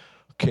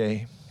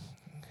 Okay.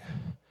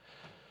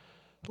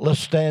 Let's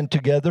stand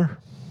together.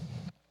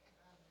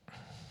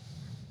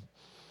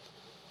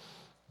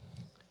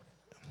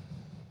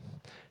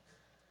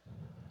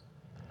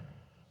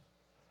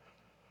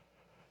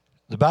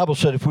 The Bible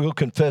said if we'll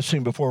confess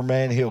him before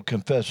man, he'll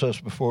confess us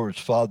before his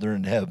Father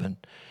in heaven.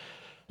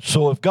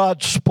 So if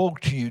God spoke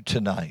to you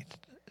tonight,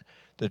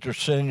 that there's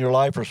sin in your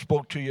life, or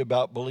spoke to you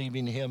about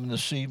believing him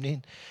this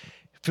evening,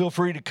 feel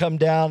free to come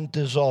down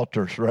to his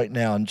altars right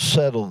now and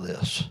settle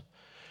this.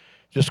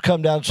 Just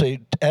come down and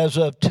say, as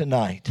of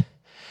tonight,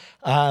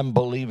 I'm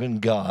believing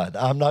God.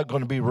 I'm not going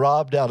to be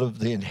robbed out of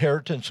the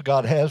inheritance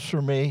God has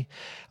for me.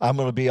 I'm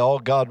going to be all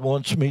God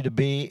wants me to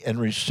be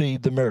and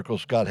receive the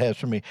miracles God has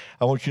for me.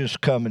 I want you to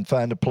just come and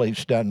find a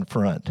place down in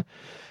front.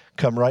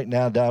 Come right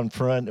now down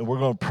front, and we're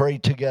going to pray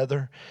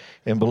together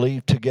and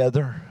believe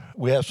together.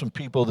 We have some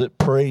people that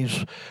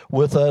prays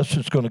with us.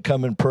 It's going to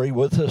come and pray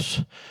with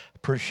us.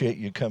 Appreciate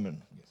you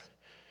coming.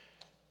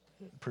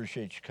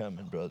 Appreciate you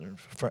coming, Brother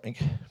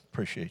Frank.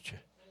 Appreciate you.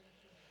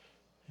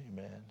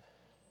 Amen.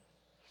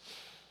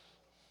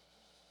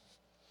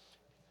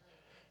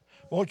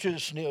 Won't you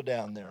just kneel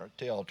down there at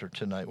the altar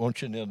tonight?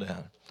 Won't you kneel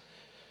down?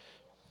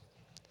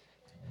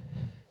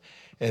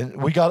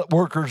 And we got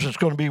workers that's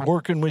going to be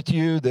working with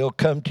you. They'll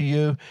come to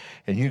you,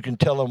 and you can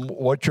tell them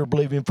what you're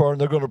believing for,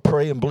 and they're going to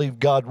pray and believe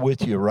God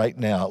with you right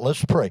now.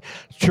 Let's pray.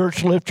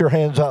 Church, lift your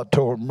hands out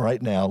to them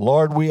right now.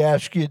 Lord, we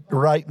ask you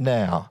right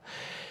now,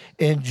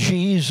 in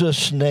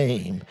Jesus'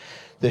 name,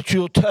 that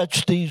you'll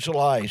touch these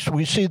lives.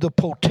 We see the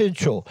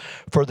potential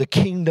for the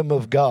kingdom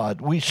of God.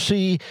 We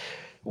see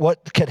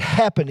what could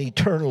happen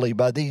eternally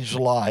by these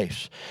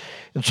lives.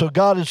 And so,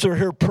 God, as they're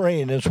here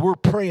praying, as we're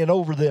praying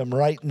over them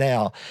right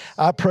now,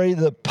 I pray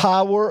the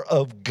power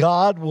of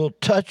God will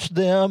touch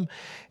them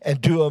and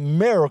do a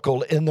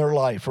miracle in their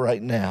life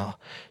right now.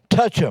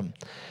 Touch them.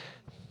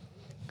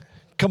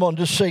 Come on,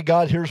 just say,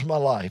 God, here's my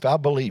life. I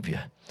believe you.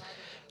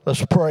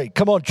 Let's pray.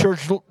 Come on,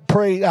 church,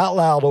 pray out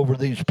loud over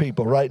these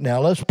people right now.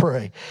 Let's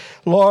pray.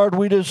 Lord,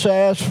 we just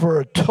ask for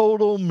a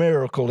total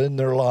miracle in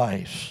their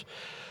lives.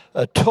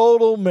 A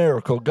total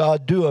miracle.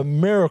 God, do a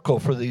miracle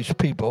for these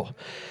people.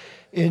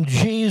 In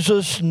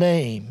Jesus'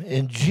 name.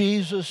 In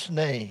Jesus'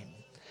 name.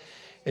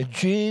 In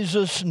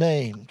Jesus'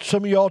 name.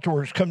 Some of you altar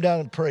workers, come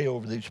down and pray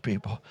over these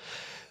people.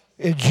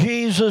 In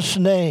Jesus'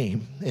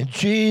 name. In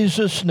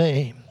Jesus'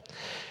 name.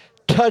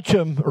 Touch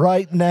them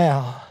right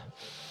now.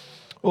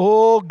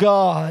 Oh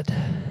God,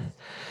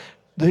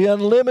 the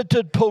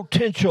unlimited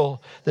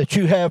potential that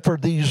you have for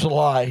these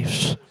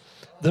lives,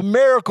 the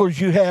miracles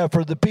you have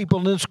for the people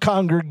in this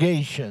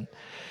congregation,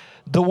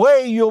 the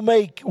way you'll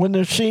make when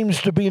there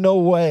seems to be no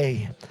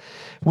way,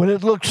 when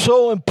it looks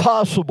so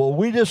impossible.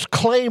 We just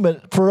claim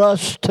it for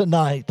us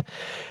tonight.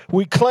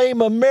 We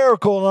claim a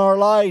miracle in our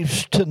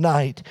lives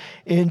tonight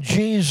in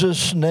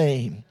Jesus'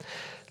 name.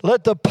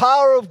 Let the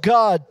power of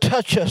God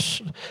touch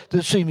us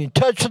this evening,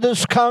 touch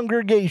this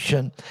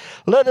congregation.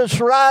 Let us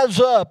rise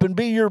up and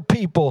be your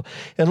people,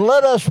 and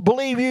let us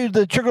believe you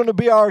that you're going to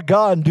be our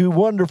God and do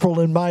wonderful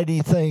and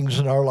mighty things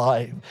in our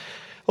life.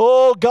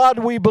 Oh, God,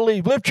 we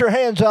believe. Lift your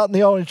hands out in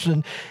the audience,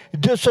 and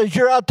just as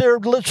you're out there,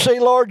 let's say,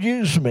 Lord,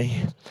 use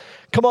me.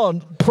 Come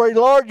on, pray,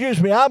 Lord, use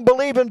me. I'm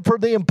believing for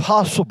the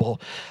impossible.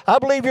 I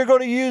believe you're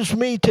going to use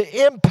me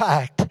to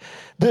impact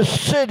this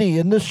city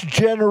and this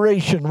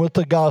generation with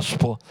the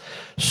gospel.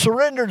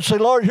 Surrender and say,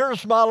 Lord,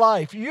 here's my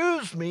life.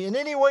 Use me in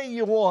any way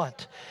you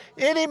want,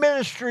 any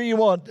ministry you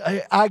want.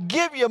 I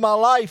give you my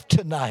life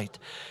tonight.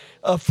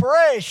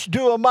 Afresh,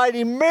 do a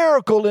mighty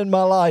miracle in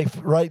my life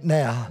right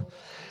now.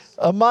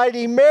 A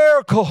mighty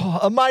miracle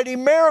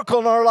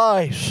in our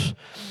lives.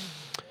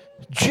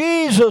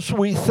 Jesus,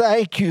 we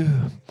thank you.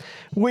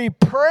 We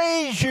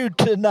praise you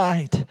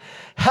tonight.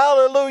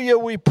 Hallelujah,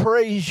 we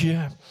praise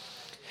you.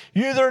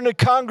 You there in the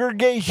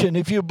congregation,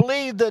 if you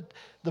believe that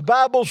the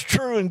Bible's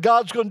true and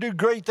God's going to do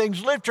great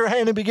things, lift your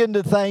hand and begin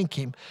to thank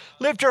Him.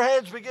 Lift your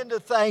hands, begin to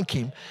thank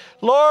Him.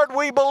 Lord,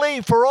 we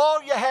believe for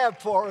all you have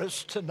for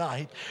us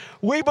tonight.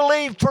 We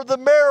believe for the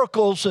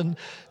miracles and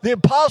the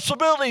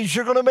impossibilities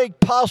you're going to make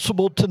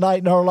possible tonight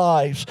in our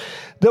lives.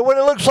 That when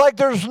it looks like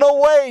there's no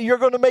way, you're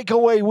going to make a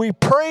way. We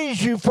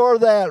praise you for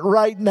that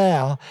right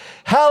now.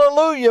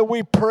 Hallelujah,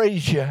 we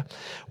praise you.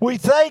 We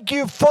thank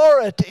you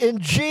for it in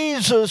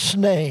Jesus'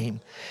 name.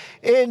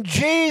 In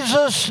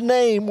Jesus'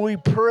 name we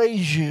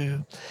praise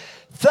you.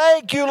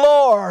 Thank you,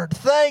 Lord.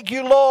 Thank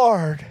you,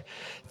 Lord.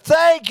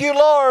 Thank you,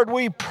 Lord.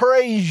 We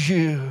praise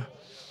you.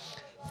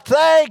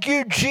 Thank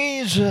you,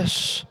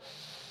 Jesus.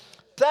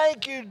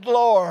 Thank you,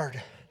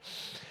 Lord.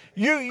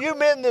 You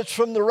men that's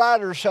from the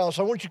Writer's house,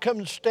 I want you to come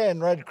and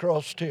stand right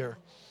across here.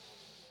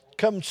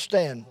 Come and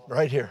stand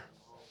right here.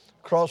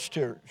 Across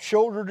here.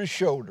 Shoulder to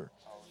shoulder.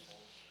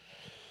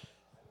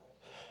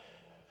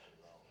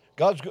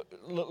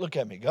 Look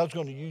at me. God's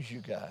going to use you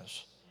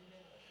guys.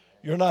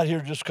 You're not here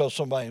just because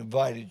somebody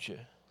invited you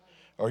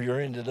or you're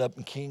ended up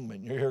in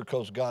Kingman. You're here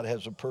because God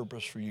has a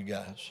purpose for you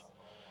guys.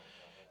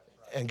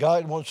 And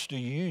God wants to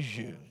use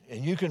you.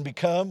 And you can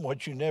become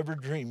what you never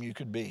dreamed you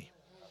could be.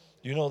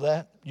 You know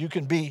that? You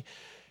can be,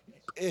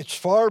 it's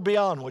far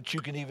beyond what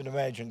you can even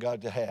imagine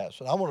God has.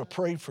 And I want to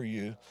pray for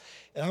you.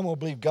 And I'm going to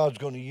believe God's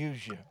going to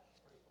use you.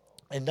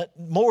 And that,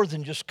 more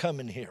than just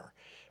coming here.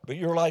 But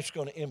your life's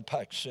going to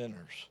impact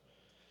sinners.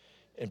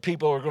 And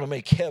people are going to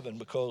make heaven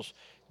because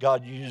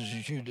God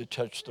uses you to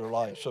touch their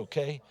lives,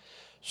 okay?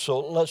 So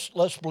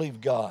let's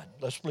believe God.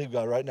 Let's believe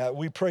God right now.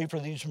 We pray for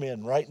these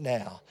men right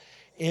now.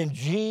 In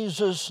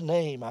Jesus'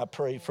 name, I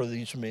pray for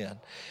these men.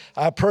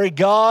 I pray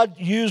God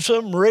use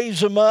them, raise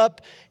them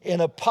up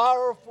in a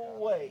powerful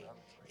way.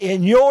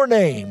 In your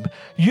name,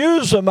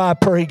 use them, I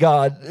pray,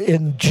 God,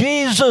 in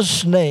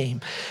Jesus'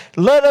 name.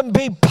 Let them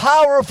be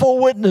powerful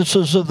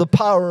witnesses of the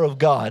power of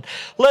God.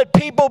 Let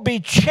people be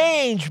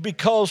changed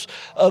because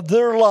of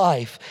their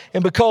life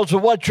and because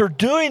of what you're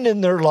doing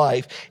in their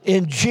life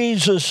in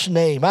Jesus'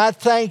 name. I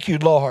thank you,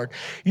 Lord.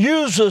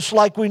 Use us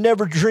like we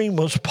never dreamed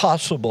was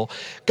possible.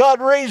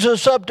 God, raise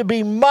us up to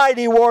be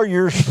mighty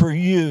warriors for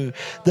you,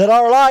 that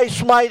our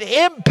lives might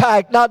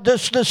impact not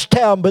just this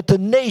town, but the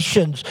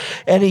nations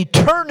and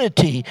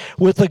eternity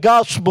with the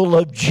gospel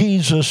of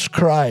Jesus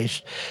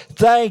Christ.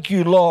 Thank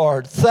you,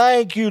 Lord.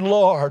 Thank you,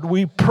 Lord.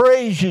 We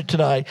praise you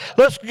tonight.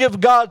 Let's give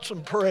God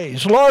some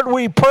praise. Lord,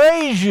 we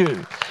praise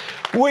you.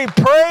 We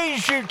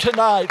praise you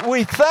tonight.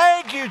 We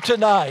thank you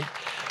tonight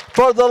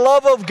for the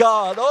love of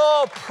God.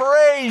 Oh,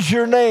 praise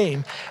your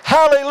name.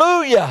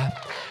 Hallelujah.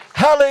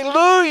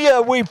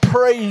 Hallelujah. We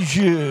praise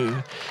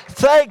you.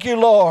 Thank you,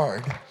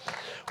 Lord.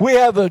 We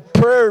have a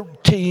prayer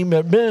team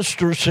of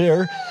ministers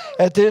here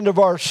at the end of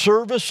our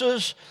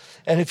services.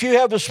 And if you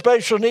have a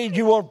special need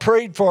you want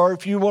prayed for,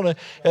 if you want to,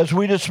 as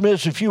we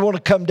dismiss, if you want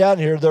to come down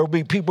here, there will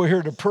be people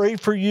here to pray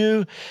for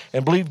you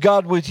and believe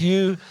God with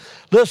you.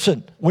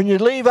 Listen, when you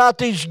leave out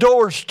these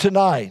doors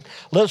tonight,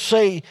 let's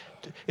say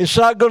it's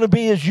not going to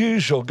be as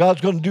usual.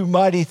 God's going to do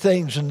mighty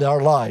things in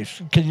our lives.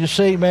 Can you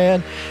say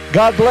amen?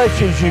 God bless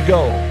you as you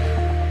go.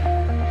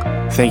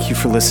 Thank you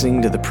for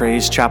listening to the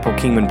Praise Chapel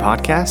Kingman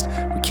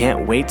podcast. We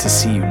can't wait to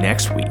see you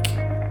next week.